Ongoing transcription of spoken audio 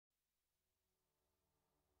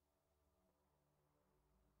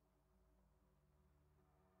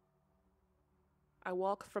I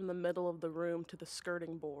walk from the middle of the room to the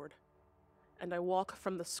skirting board, and I walk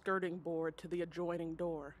from the skirting board to the adjoining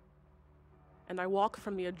door, and I walk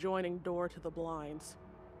from the adjoining door to the blinds,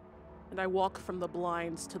 and I walk from the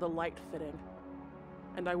blinds to the light fitting,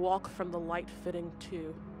 and I walk from the light fitting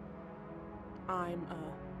to I'm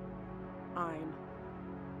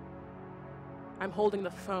holding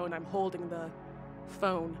the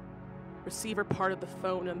phone, receiver part of the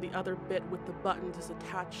phone, and the other bit with the buttons is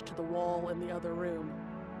attached to the wall in the other room.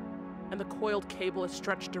 And the coiled cable is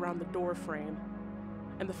stretched around the door frame,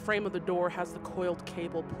 and the frame of the door has the coiled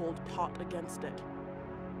cable pulled taut against it,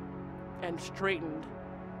 and straightened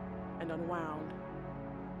and unwound.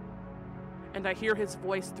 And I hear his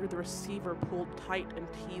voice through the receiver pulled tight and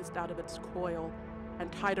teased out of its coil,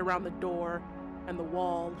 and tied around the door and the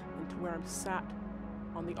wall and to where I'm sat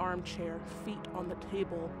on the armchair, feet on the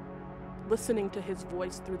table, listening to his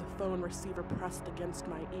voice through the phone receiver pressed against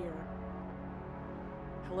my ear.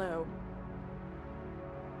 Hello.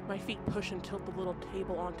 My feet push and tilt the little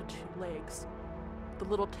table onto two legs. The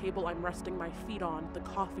little table I'm resting my feet on, the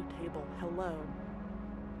coffee table. Hello.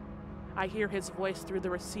 I hear his voice through the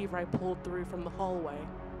receiver I pulled through from the hallway.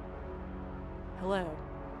 Hello.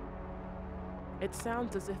 It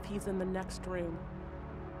sounds as if he's in the next room.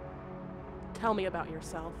 Tell me about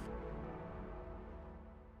yourself.